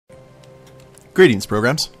Greetings,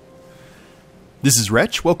 programs. This is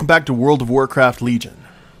Wretch. Welcome back to World of Warcraft Legion.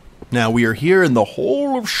 Now, we are here in the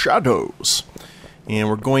Hall of Shadows, and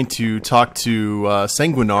we're going to talk to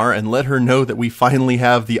Sanguinar and let her know that we finally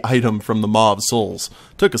have the item from the Maw of Souls.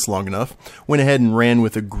 Took us long enough. Went ahead and ran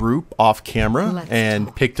with a group off camera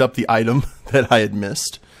and picked up the item that I had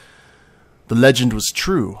missed. The legend was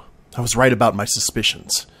true. I was right about my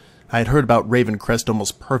suspicions. I had heard about Ravencrest's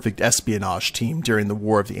almost perfect espionage team during the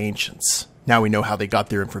War of the Ancients. Now we know how they got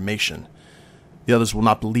their information. The others will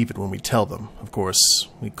not believe it when we tell them. Of course,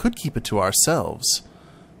 we could keep it to ourselves.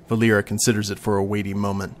 Valeera considers it for a weighty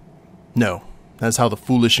moment. No, that's how the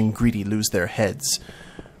foolish and greedy lose their heads.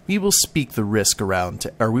 We will spread the risk around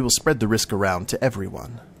to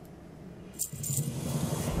everyone.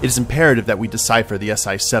 It is imperative that we decipher the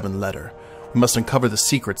SI-7 letter. We must uncover the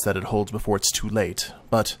secrets that it holds before it's too late,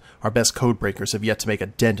 but our best codebreakers have yet to make a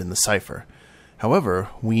dent in the cipher. However,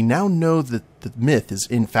 we now know that the myth is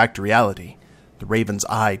in fact reality. The Raven's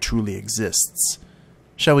Eye truly exists.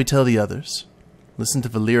 Shall we tell the others? Listen to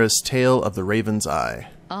Valeera's tale of the Raven's Eye.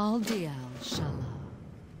 Is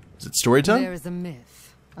it story time? There is a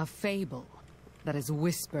myth, a fable, that is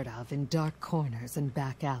whispered of in dark corners and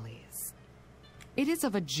back alleys. It is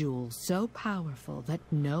of a jewel so powerful that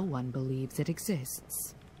no one believes it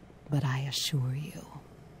exists. But I assure you,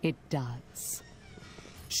 it does.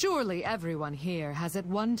 Surely everyone here has at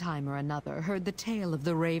one time or another heard the tale of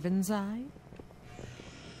the Raven's Eye?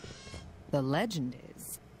 The legend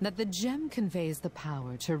is that the gem conveys the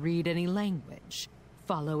power to read any language,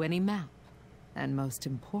 follow any map, and most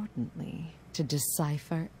importantly, to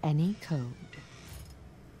decipher any code.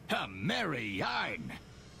 A merry yarn!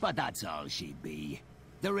 But that's all she'd be.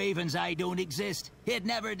 The Raven's Eye don't exist. It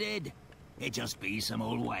never did. It just be some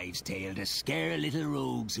old wives' tale to scare little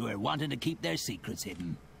rogues who are wanting to keep their secrets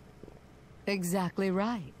hidden. Exactly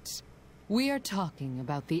right. We are talking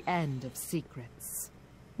about the end of secrets.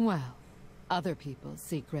 Well, other people's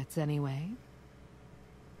secrets anyway.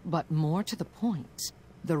 But more to the point,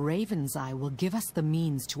 the Raven's Eye will give us the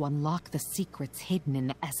means to unlock the secrets hidden in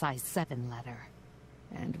the SI-7 letter.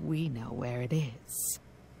 And we know where it is.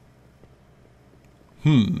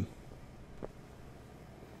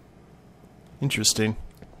 Interesting.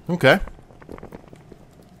 Okay.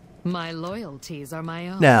 My loyalties are my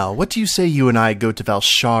own. Now, what do you say you and I go to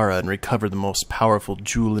Valshara and recover the most powerful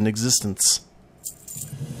jewel in existence?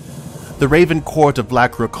 The Raven Court of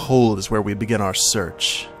Blackrook Hold is where we begin our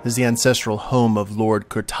search. It is the ancestral home of Lord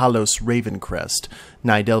Kurtalos Ravencrest,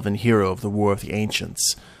 Nidelvan hero of the War of the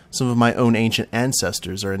Ancients. Some of my own ancient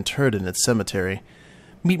ancestors are interred in its cemetery.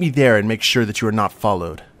 Meet me there and make sure that you are not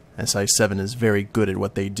followed. SI-7 is very good at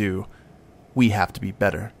what they do. We have to be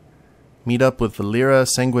better. Meet up with Valeera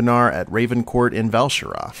Sanguinar at Ravencourt in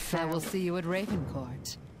Valshara. I will see you at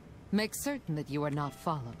Ravencourt. Make certain that you are not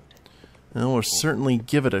followed. Well, we'll certainly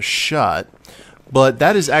give it a shot. But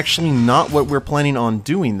that is actually not what we're planning on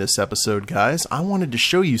doing this episode, guys. I wanted to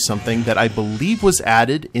show you something that I believe was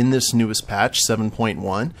added in this newest patch,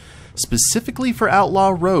 7.1, specifically for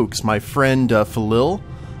Outlaw Rogues. My friend Falil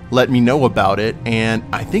let me know about it, and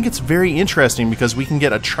I think it's very interesting because we can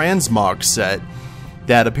get a Transmog set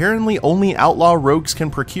that apparently only Outlaw Rogues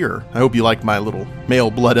can procure. I hope you like my little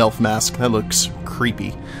male blood elf mask. That looks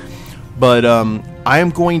creepy. But I am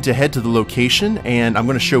going to head to the location, and I'm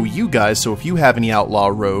going to show you guys, so if you have any Outlaw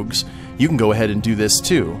Rogues, you can go ahead and do this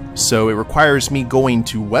too. So it requires me going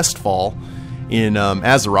to Westfall in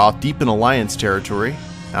Azeroth, deep in Alliance territory.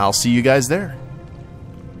 I'll see you guys there.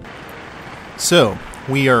 So,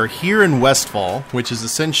 we are here in Westfall, which is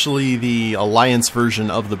essentially the Alliance version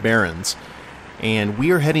of the Barrens. And we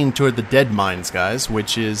are heading toward the Deadmines, guys,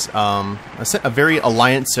 which is a very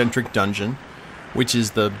Alliance-centric dungeon, which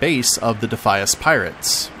is the base of the Defias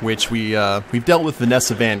Pirates, which we've dealt with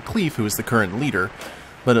Vanessa Van Cleef, who is the current leader,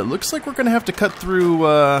 but it looks like we're going to have to cut through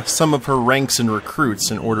some of her ranks and recruits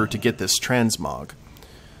in order to get this Transmog.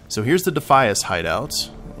 So here's the Defias hideout,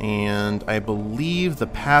 and I believe the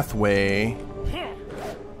pathway...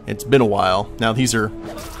 It's been a while. Now these are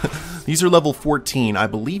these are level 14. I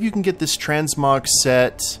believe you can get this Transmog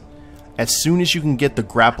set as soon as you can get the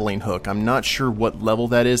grappling hook. I'm not sure what level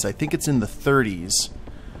that is. I think it's in the 30s.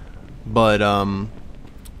 But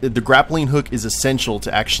the grappling hook is essential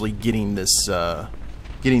to actually getting this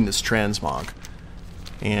Transmog.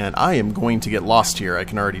 And I am going to get lost here, I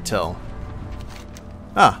can already tell.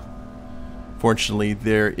 Fortunately,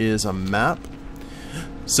 there is a map.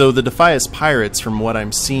 So the Defias Pirates, from what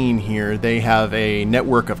I'm seeing here, they have a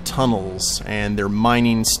network of tunnels, and they're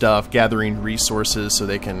mining stuff, gathering resources, so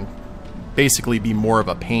they can basically be more of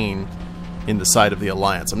a pain in the side of the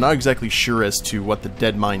Alliance. I'm not exactly sure as to what the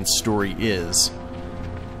Deadmines story is,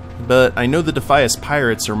 but I know the Defias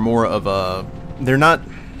pirates are more of a...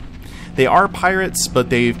 They are pirates, but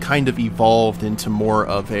they've kind of evolved into more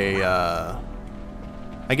of a,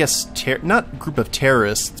 I guess, not group of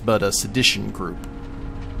terrorists, but a sedition group.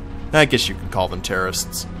 I guess you could call them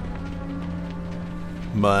terrorists.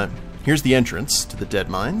 But here's the entrance to the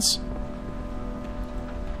Deadmines.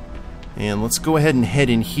 And let's go ahead and head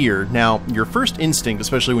in here. Now, your first instinct,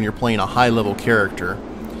 especially when you're playing a high-level character,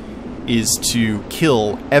 is to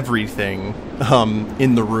kill everything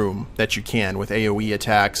in the room that you can with AoE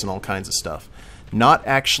attacks and all kinds of stuff. Not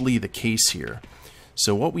actually the case here.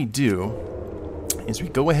 So what we do is we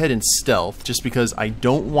go ahead and stealth, just because I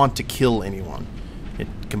don't want to kill anyone. It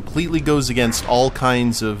completely goes against all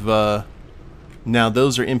kinds of... now,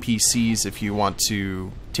 those are NPCs if you want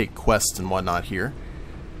to take quests and whatnot here.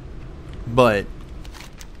 But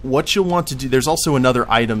what you'll want to do... There's also another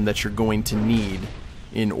item that you're going to need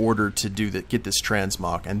in order to get this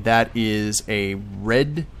transmog, and that is a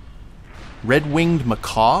red-winged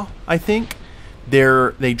macaw, I think.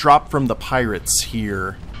 They drop from the pirates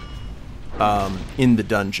here in the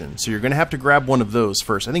dungeon. So you're going to have to grab one of those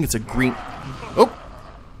first. I think it's a green... Oh!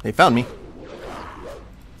 They found me.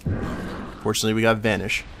 Fortunately, we got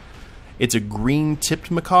Vanish. It's a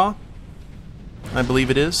green-tipped macaw, I believe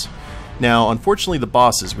it is. Now, unfortunately, the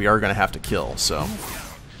bosses we are going to have to kill, so...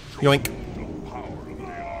 Yoink.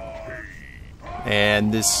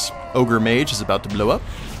 And this ogre mage is about to blow up.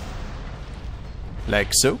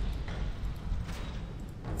 Like so.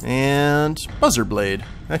 And Buzzer Blade.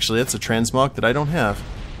 Actually, that's a transmog that I don't have.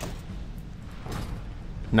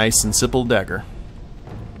 Nice and simple dagger.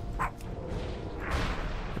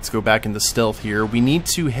 Let's go back into stealth here. We need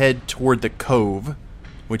to head toward the cove,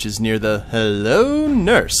 which is near the Hello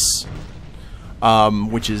Nurse,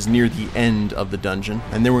 which is near the end of the dungeon.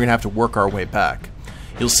 And then we're going to have to work our way back.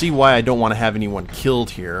 You'll see why I don't want to have anyone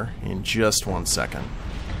killed here in just 1 second.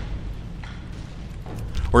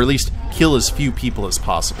 Or at least kill as few people as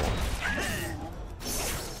possible.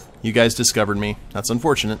 You guys discovered me. That's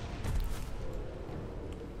unfortunate.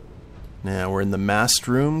 Now we're in the mast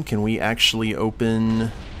room. Can we actually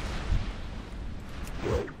open...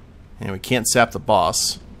 And we can't sap the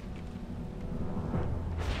boss.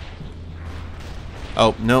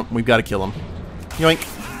 Oh, no, we've got to kill him.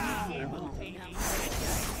 Yoink.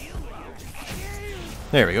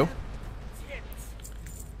 There we go.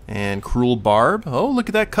 And Cruel Barb. Oh, look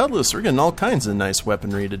at that Cutlass. We're getting all kinds of nice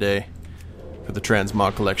weaponry today for the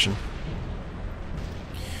Transmog collection.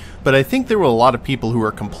 But I think there were a lot of people who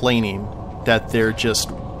were complaining that there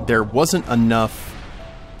weren't enough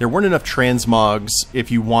transmogs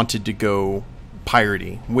if you wanted to go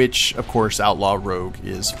piratey, which, of course, Outlaw Rogue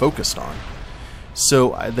is focused on.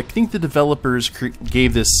 So I think the developers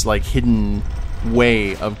gave this like hidden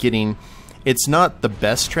way of getting... It's not the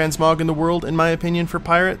best transmog in the world, in my opinion, for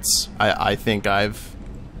pirates. I think I've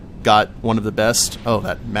got one of the best. Oh,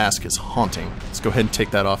 that mask is haunting. Let's go ahead and take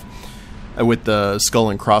that off. With the skull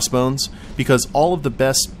and crossbones. Because all of the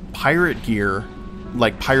best pirate gear,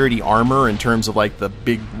 like piratey armor in terms of like the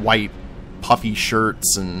big white puffy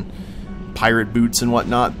shirts and pirate boots and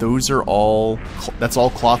whatnot, that's all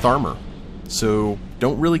cloth armor. So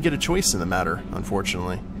don't really get a choice in the matter,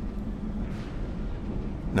 unfortunately.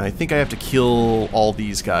 Now, I think I have to kill all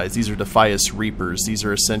these guys. These are Defias Reapers. These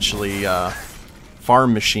are essentially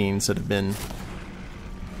farm machines that have been...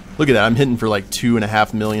 Look at that, I'm hitting for like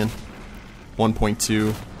 2.5 million.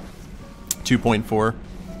 1.2. 2.4.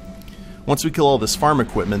 Once we kill all this farm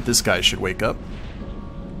equipment, this guy should wake up.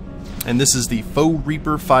 And this is the Foe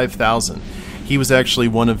Reaper 5000. He was actually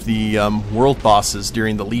one of the world bosses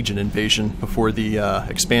during the Legion invasion before the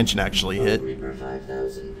expansion actually hit. Reaper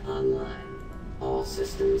 5000 online. All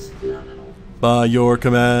systems nominal. By your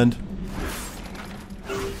command.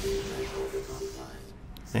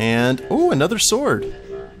 And, ooh, another sword.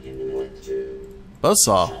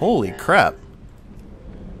 Buzzsaw, holy crap.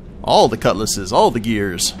 All the cutlasses, all the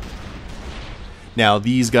gears. Now,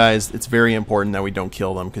 these guys, it's very important that we don't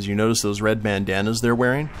kill them, because you notice those red bandanas they're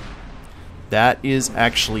wearing? That is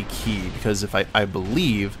actually key, because if I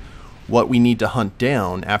believe what we need to hunt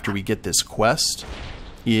down after we get this quest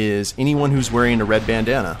is anyone who's wearing a red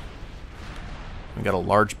bandana. We got a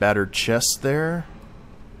large battered chest there.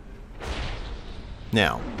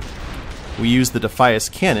 Now, we use the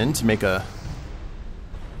Defias cannon to make a...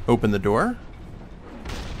 open the door.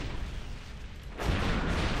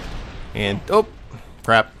 And, oh,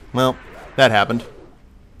 crap. Well, that happened.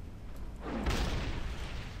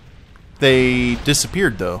 They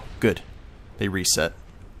disappeared, though. Good. They reset.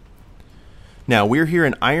 Now, we're here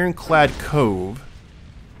in Ironclad Cove,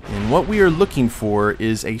 and what we are looking for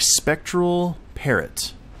is a spectral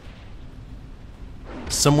parrot.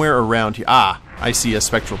 Somewhere around here. Ah, I see a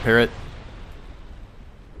spectral parrot.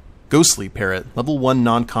 Ghostly parrot, level 1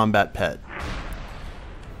 non-combat pet.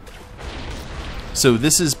 So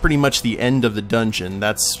this is pretty much the end of the dungeon.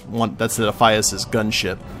 That's the Defias'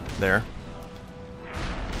 gunship there.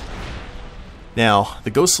 Now, the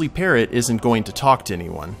ghostly parrot isn't going to talk to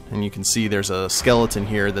anyone, and you can see there's a skeleton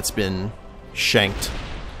here that's been shanked.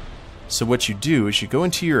 So what you do is you go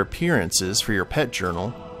into your appearances for your pet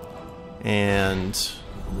journal, and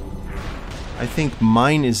I think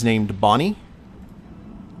mine is named Bonnie,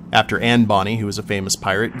 after Anne Bonny, who was a famous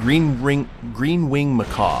pirate. Green Wing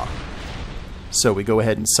Macaw. So we go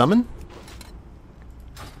ahead and summon,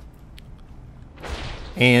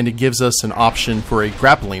 and it gives us an option for a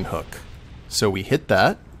grappling hook. So we hit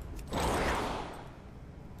that.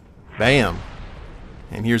 Bam.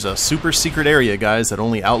 And here's a super secret area, guys, that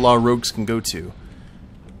only Outlaw Rogues can go to.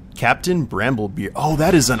 Captain Bramblebeard. Oh,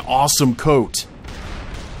 that is an awesome coat.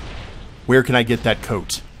 Where can I get that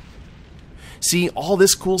coat? See, all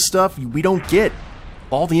this cool stuff we don't get.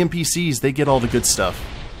 All the NPCs, they get all the good stuff.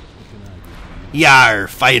 Yar,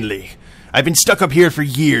 finally. I've been stuck up here for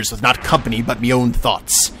years with not company but me own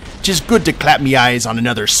thoughts. 'Tis good to clap me eyes on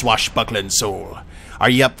another swashbuckling soul.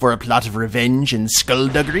 Are ye up for a plot of revenge and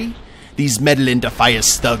skullduggery? These meddling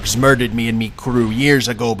Defias thugs murdered me and me crew years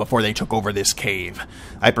ago before they took over this cave.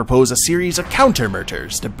 I propose a series of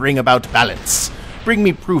counter-murders to bring about balance. Bring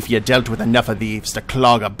me proof ye dealt with enough of thieves to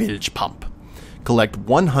clog a bilge pump. Collect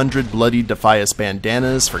 100 bloody Defias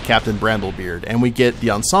bandanas for Captain Bramblebeard, and we get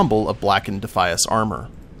the ensemble of blackened Defias armor.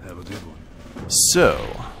 Have a good one. So,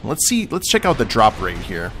 let's check out the drop rate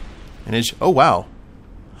here. And it's, oh wow.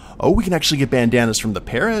 Oh, we can actually get bandanas from the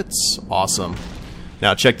parrots. Awesome.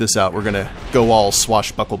 Now check this out. We're gonna go all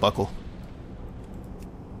swashbuckle.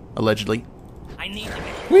 Allegedly. I need to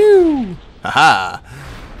be. Woo! Haha!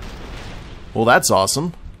 Well, that's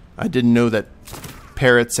awesome. I didn't know that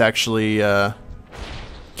parrots actually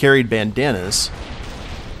carried bandanas.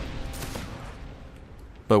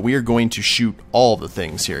 But we are going to shoot all the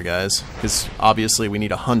things here, guys. Because obviously we need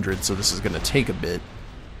 100, so this is going to take a bit.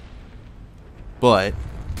 But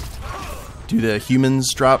do the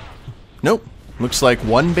humans drop? Nope. Looks like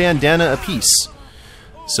one bandana apiece.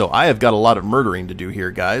 So I have got a lot of murdering to do here,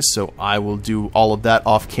 guys. So I will do all of that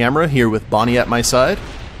off camera here with Bonnie at my side.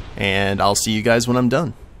 And I'll see you guys when I'm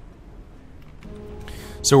done.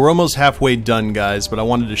 So we're almost halfway done, guys, but I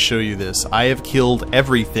wanted to show you this. I have killed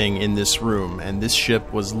everything in this room, and this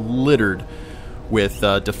ship was littered with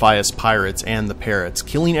Defias pirates and the parrots.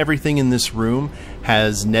 Killing everything in this room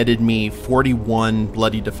has netted me 41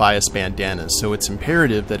 bloody Defias bandanas, so it's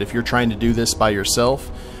imperative that if you're trying to do this by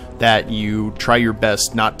yourself, that you try your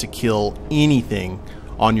best not to kill anything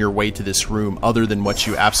on your way to this room other than what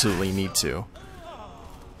you absolutely need to.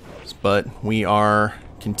 But we are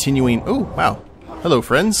continuing. Oh, wow. Hello,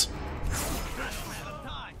 friends.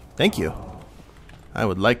 Thank you. I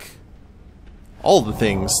would like all the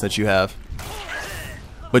things that you have.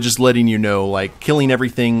 But just letting you know, like, killing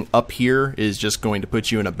everything up here is just going to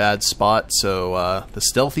put you in a bad spot, so the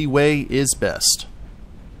stealthy way is best.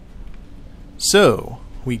 So,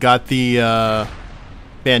 we got the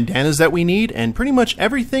bandanas that we need, and pretty much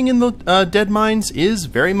everything in the Deadmines is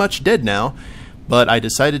very much dead now. But I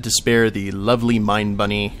decided to spare the lovely Mine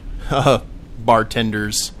Bunny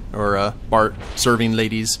bartenders, or bar serving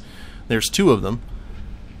ladies. There's 2 of them.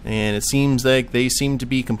 And it seems like they seem to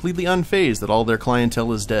be completely unfazed that all their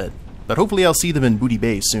clientele is dead. But hopefully I'll see them in Booty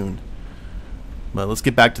Bay soon. But let's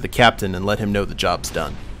get back to the captain and let him know the job's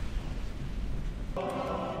done.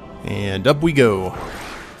 And up we go.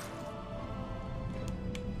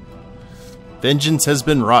 Vengeance has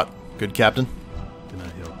been wrought, good captain. Can I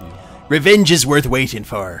help you? Revenge is worth waiting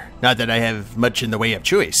for. Not that I have much in the way of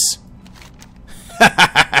choice.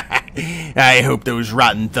 I hope those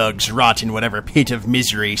rotten thugs rot in whatever pit of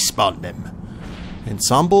misery spawned them.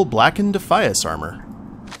 Ensemble blackened Defias armor.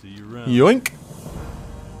 See you around. Yoink!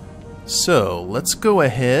 So, let's go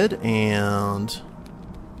ahead and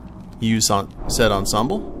use said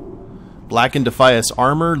ensemble. Blackened Defias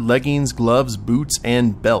armor, leggings, gloves, boots,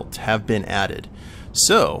 and belt have been added.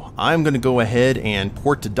 So, I'm going to go ahead and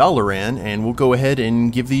port to Dalaran, and we'll go ahead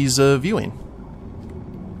and give these a viewing.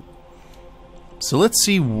 So let's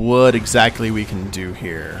see what exactly we can do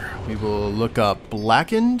here. We will look up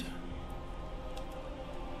blackened.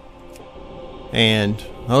 And,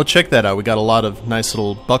 oh, check that out. We got a lot of nice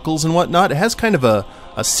little buckles and whatnot. It has kind of a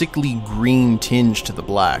sickly green tinge to the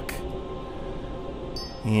black.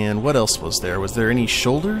 And what else was there? Was there any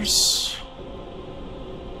shoulders?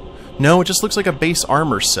 No, it just looks like a base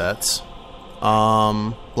armor set.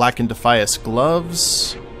 Black and Defias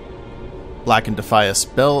gloves. Black and Defias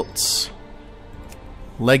belts.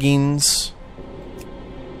 Leggings.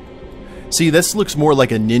 See, this looks more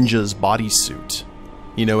like a ninja's bodysuit.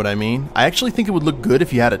 You know what I mean? I actually think it would look good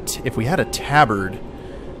if you had if we had a tabard.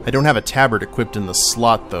 I don't have a tabard equipped in the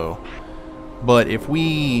slot though. But if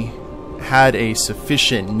we had a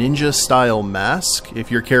sufficient ninja-style mask, if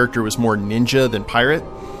your character was more ninja than pirate,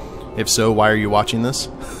 if so, why are you watching this?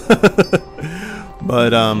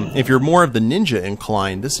 But if you're more of the ninja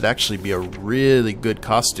inclined, this would actually be a really good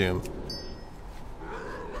costume.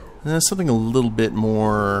 Something a little bit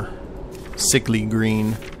more sickly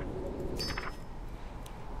green.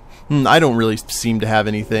 I don't really seem to have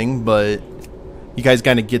anything, but you guys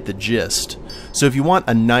kind of get the gist. So if you want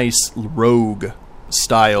a nice rogue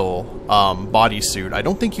style bodysuit, I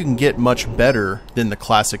don't think you can get much better than the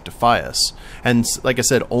classic Defias. And like I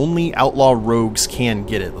said, only Outlaw Rogues can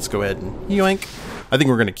get it. Let's go ahead and yoink. I think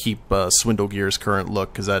we're going to keep Swindlegear's current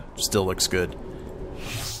look because that still looks good.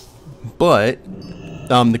 But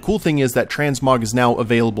the cool thing is that Transmog is now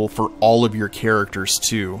available for all of your characters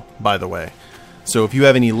too, by the way. So if you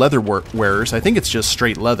have any leather wearers, I think it's just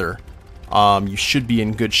straight leather, you should be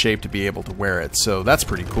in good shape to be able to wear it. So that's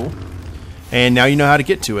pretty cool. And now you know how to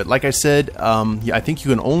get to it. Like I said, I think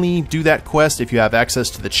you can only do that quest if you have access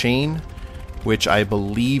to the chain, which I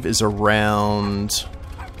believe is around,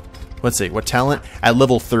 let's see, what talent? At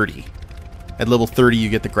level 30. At level 30 you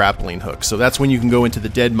get the grappling hook. So that's when you can go into the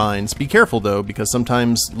Deadmines. Be careful though, because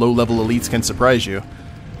sometimes low-level elites can surprise you.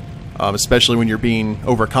 Especially when you're being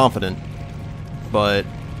overconfident. But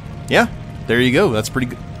yeah, there you go. That's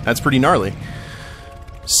pretty gnarly.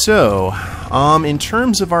 So, in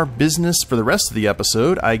terms of our business for the rest of the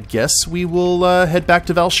episode, I guess we will head back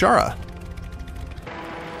to Valshara.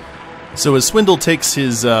 So as Swindle takes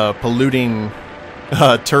his polluting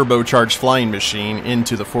turbocharged flying machine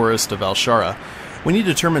into the forest of Valshara, we need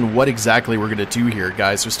to determine what exactly we're going to do here,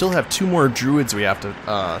 guys. We still have 2 more druids we have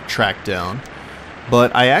to track down.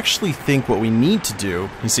 But I actually think what we need to do,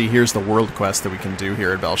 you see here's the world quest that we can do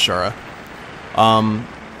here at Valshara.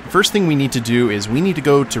 First thing we need to do is we need to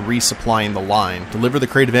go to resupplying the line. Deliver the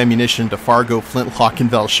crate of ammunition to Fargo, Flintlock, and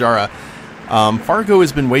Valshara. Fargo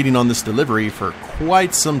has been waiting on this delivery for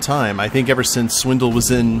quite some time. I think ever since Swindle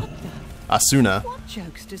was in Asuna.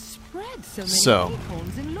 So,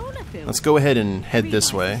 let's go ahead and head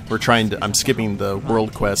this way. I'm skipping the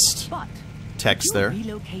world quest text there.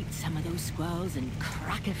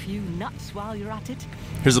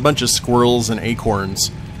 There's a bunch of squirrels and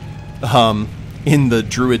acorns in the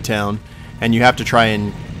druid town, and you have to try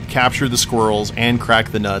and capture the squirrels and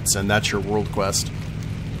crack the nuts, and that's your world quest.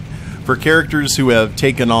 For characters who have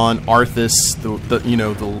taken on Arthas,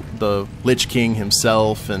 the Lich King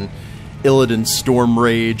himself, and Illidan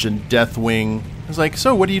Stormrage and Deathwing, it's like,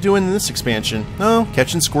 so what are you doing in this expansion? Oh,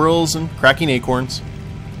 catching squirrels and cracking acorns.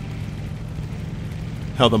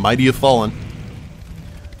 How the mighty have fallen.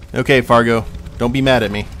 Okay, Fargo, don't be mad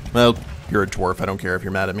at me. Well, you're a dwarf, I don't care if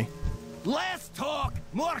you're mad at me. Less talk,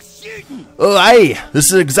 more shooting! Oh, aye!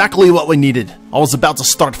 This is exactly what we needed. I was about to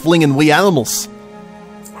start flinging wee animals.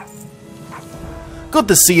 Good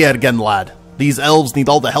to see you again, lad. These elves need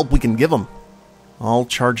all the help we can give them. All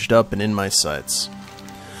charged up and in my sights.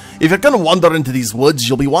 If you're gonna wander into these woods,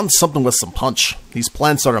 you'll be wanting something with some punch. These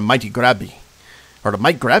plants are a mighty grabby.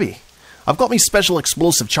 I've got me special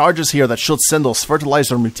explosive charges here that should send those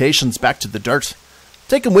fertilizer mutations back to the dirt.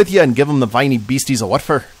 Take them with you and give them the viney beasties a what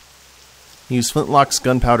for. Use Flintlock's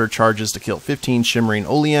gunpowder charges to kill 15 shimmering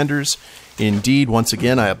oleanders. Indeed, once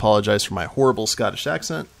again, I apologize for my horrible Scottish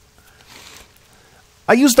accent.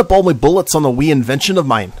 I used up all my bullets on a wee invention of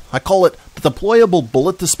mine. I call it the deployable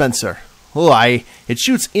bullet dispenser. Oh aye, it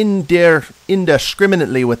shoots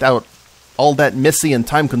indiscriminately without all that messy and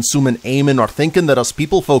time-consuming aiming or thinking that us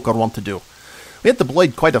people folk are wont to do. We had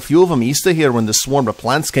deployed quite a few of them east of here when the swarm of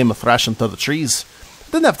plants came a-thrashing through the trees.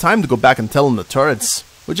 Didn't have time to go back and tell them the turrets.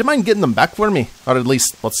 Would you mind getting them back for me? Or at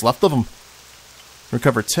least what's left of them?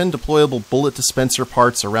 Recover 10 deployable bullet dispenser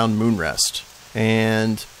parts around Moonrest.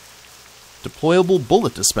 And deployable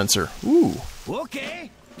bullet dispenser. Ooh.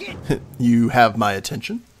 Okay. You have my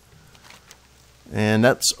attention. And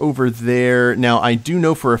that's over there. Now, I do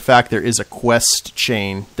know for a fact there is a quest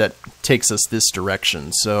chain that takes us this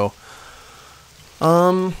direction. So,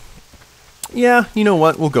 yeah, you know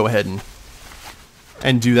what? We'll go ahead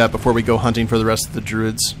and do that before we go hunting for the rest of the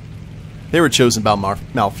druids. They were chosen by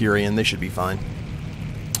Malfurion. They should be fine.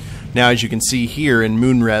 Now, as you can see here in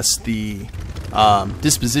Moonrest, the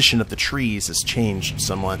disposition of the trees has changed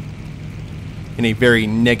somewhat in a very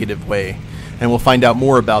negative way. And we'll find out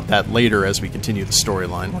more about that later as we continue the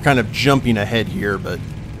storyline. We're kind of jumping ahead here, but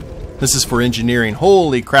this is for engineering.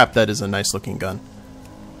 Holy crap, that is a nice looking gun.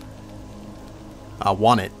 I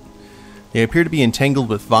want it. They appear to be entangled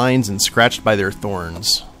with vines and scratched by their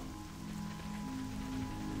thorns.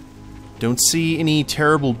 Don't see any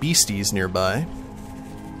terrible beasties nearby.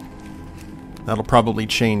 That'll probably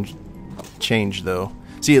change though.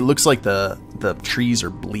 See, it looks like the trees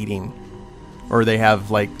are bleeding. Or they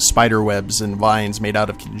have like spider webs and vines made out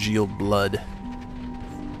of congealed blood.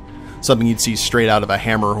 Something you'd see straight out of a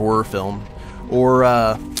Hammer horror film. Or,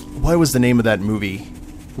 what was the name of that movie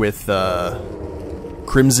with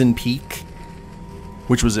Crimson Peak?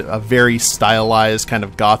 Which was a very stylized kind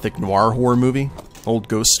of gothic noir horror movie. Old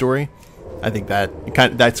ghost story. I think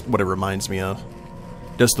that's what it reminds me of.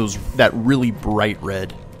 Just that really bright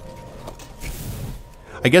red.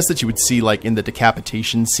 I guess that you would see like in the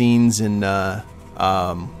decapitation scenes in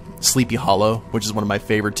Sleepy Hollow, which is one of my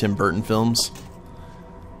favorite Tim Burton films.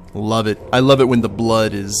 Love it. I love it when the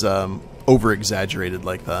blood is over-exaggerated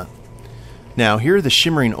like that. Now, here are the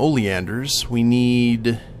shimmering oleanders. We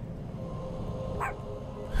need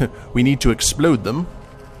to explode them.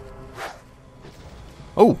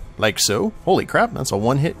 Oh, like so. Holy crap, that's a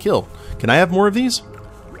one-hit kill. Can I have more of these?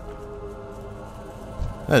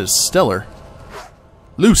 That is stellar.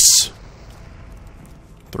 Loose!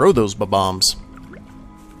 Throw those bombs.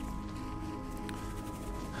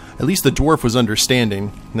 At least the dwarf was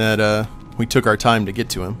understanding that we took our time to get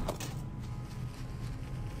to him.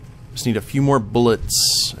 Just need a few more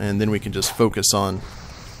bullets, and then we can just focus on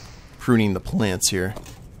pruning the plants here.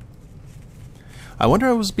 I wonder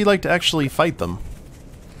how it would be like to actually fight them.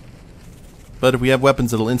 But if we have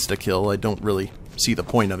weapons that'll insta-kill, I don't really see the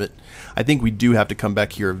point of it. I think we do have to come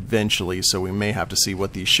back here eventually, so we may have to see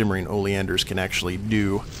what these shimmering oleanders can actually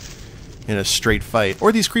do in a straight fight.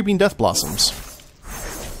 Or these creeping death blossoms.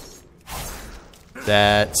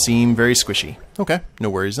 That seem very squishy. Okay, no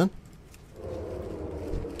worries then.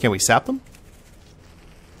 Can we sap them?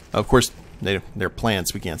 Of course, they're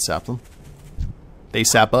plants, we can't sap them. They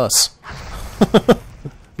sap us.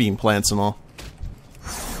 Being plants and all.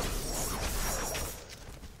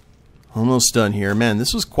 Almost done here. Man,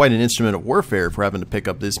 this was quite an instrument of warfare for having to pick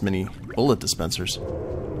up this many bullet dispensers.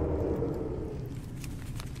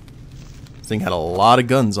 This thing had a lot of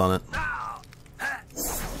guns on it.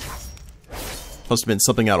 Must have been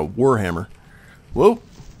something out of Warhammer. Whoa!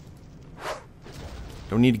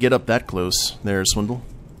 Don't need to get up that close there, Swindle.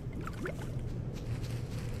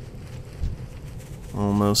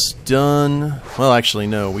 Almost done. Well, actually,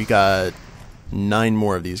 no. We got 9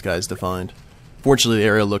 more of these guys to find. Fortunately, the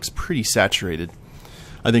area looks pretty saturated.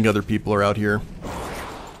 I think other people are out here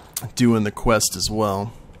doing the quest as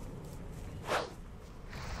well.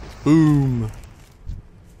 Boom!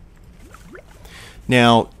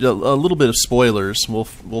 Now, a little bit of spoilers. We'll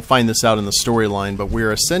find this out in the storyline, but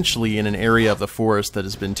we're essentially in an area of the forest that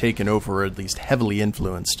has been taken over, or at least heavily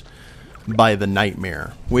influenced, by the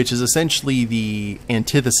Nightmare, which is essentially the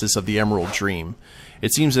antithesis of the Emerald Dream.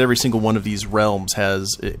 It seems that every single one of these realms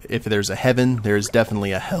has, if there's a heaven, there's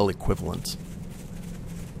definitely a hell equivalent.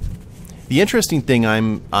 The interesting thing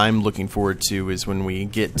I'm looking forward to is when we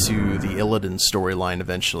get to the Illidan storyline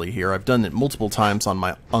eventually here. I've done it multiple times on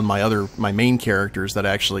my main characters that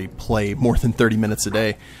actually play more than 30 minutes a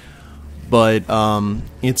day. But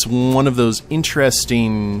it's one of those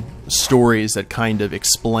interesting stories that kind of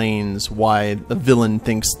explains why the villain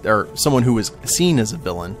thinks, or someone who is seen as a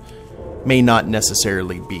villain may not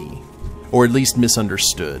necessarily be, or at least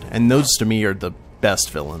misunderstood. And those to me are the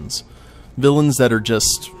best villains. Villains that are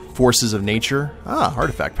just forces of nature. Ah,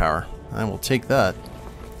 artifact power. I will take that.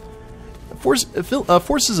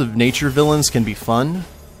 Forces of nature villains can be fun,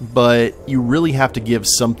 but you really have to give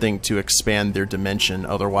something to expand their dimension,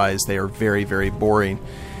 otherwise they are very, very boring.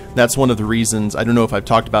 That's one of the reasons, I don't know if I've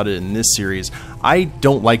talked about it in this series, I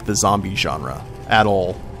don't like the zombie genre at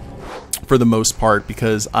all, for the most part,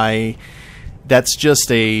 because that's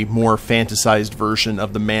just a more fantasized version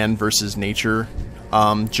of the man versus nature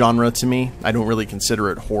genre to me. I don't really consider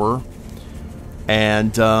it horror.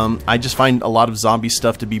 And I just find a lot of zombie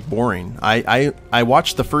stuff to be boring. I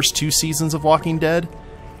watched the first 2 seasons of Walking Dead,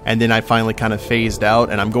 and then I finally kind of phased out,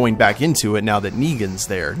 and I'm going back into it now that Negan's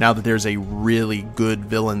there. Now that there's a really good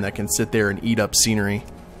villain that can sit there and eat up scenery.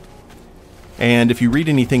 And if you read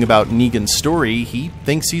anything about Negan's story, he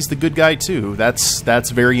thinks he's the good guy too. That's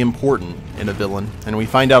very important in a villain. And we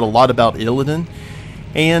find out a lot about Illidan.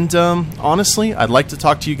 And honestly, I'd like to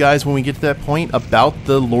talk to you guys when we get to that point about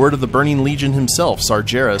the Lord of the Burning Legion himself,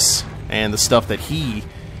 Sargeras, and the stuff that he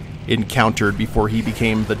encountered before he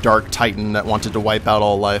became the Dark Titan that wanted to wipe out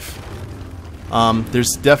all life.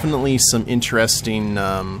 There's definitely some interesting,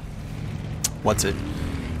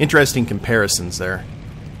 interesting comparisons there.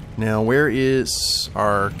 Now, where is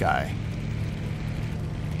our guy?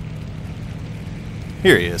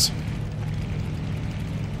 Here he is.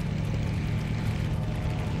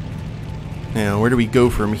 Now, where do we go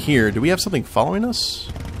from here? Do we have something following us?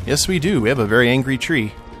 Yes, we do. We have a very angry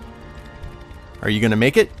tree. Are you going to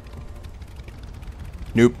make it?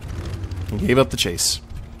 Nope. He gave up the chase.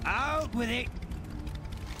 Out with it.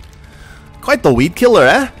 Quite the weed killer,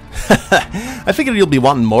 eh? I figured you'll be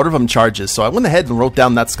wanting more of them charges, so I went ahead and wrote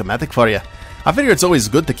down that schematic for you. I figure it's always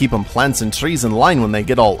good to keep them plants and trees in line when they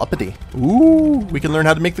get all uppity. Ooh, we can learn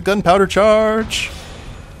how to make the gunpowder charge.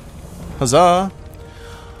 Huzzah.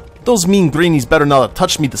 Those mean greenies better not have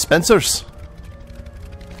touched me dispensers.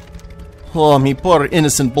 Oh, me poor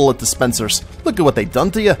innocent bullet dispensers. Look at what they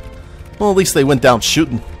done to you. Well, at least they went down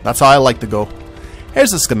shooting. That's how I like to go.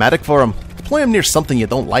 Here's a schematic for them. Deploy them near something you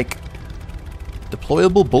don't like.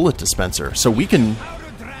 Deployable bullet dispenser. So we can...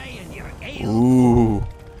 Ooh.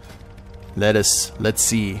 Let's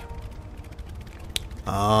see.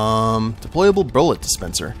 Deployable bullet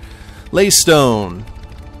dispenser. Laystone.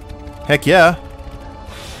 Heck yeah.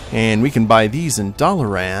 And we can buy these in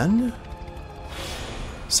Dalaran.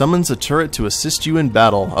 Summons a turret to assist you in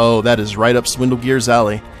battle. Oh, that is right up Swindlegear's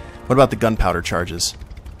alley. What about the gunpowder charges?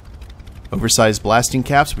 Oversized blasting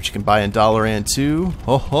caps, which you can buy in Dalaran too.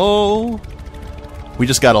 Ho ho! We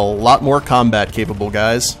just got a lot more combat capable,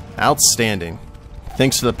 guys. Outstanding.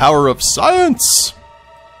 Thanks to the power of science!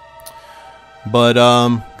 But,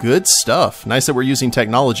 good stuff. Nice that we're using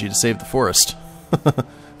technology to save the forest.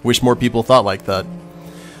 Wish more people thought like that.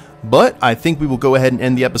 But I think we will go ahead and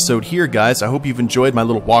end the episode here, guys. I hope you've enjoyed my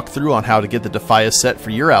little walkthrough on how to get the Defias set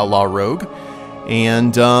for your Outlaw Rogue.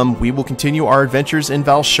 And we will continue our adventures in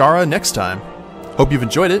Valshara next time. Hope you've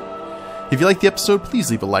enjoyed it. If you liked the episode, please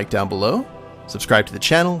leave a like down below. Subscribe to the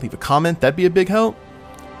channel, leave a comment, that'd be a big help.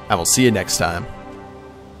 And we'll see you next time.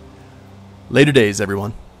 Later days,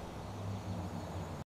 everyone.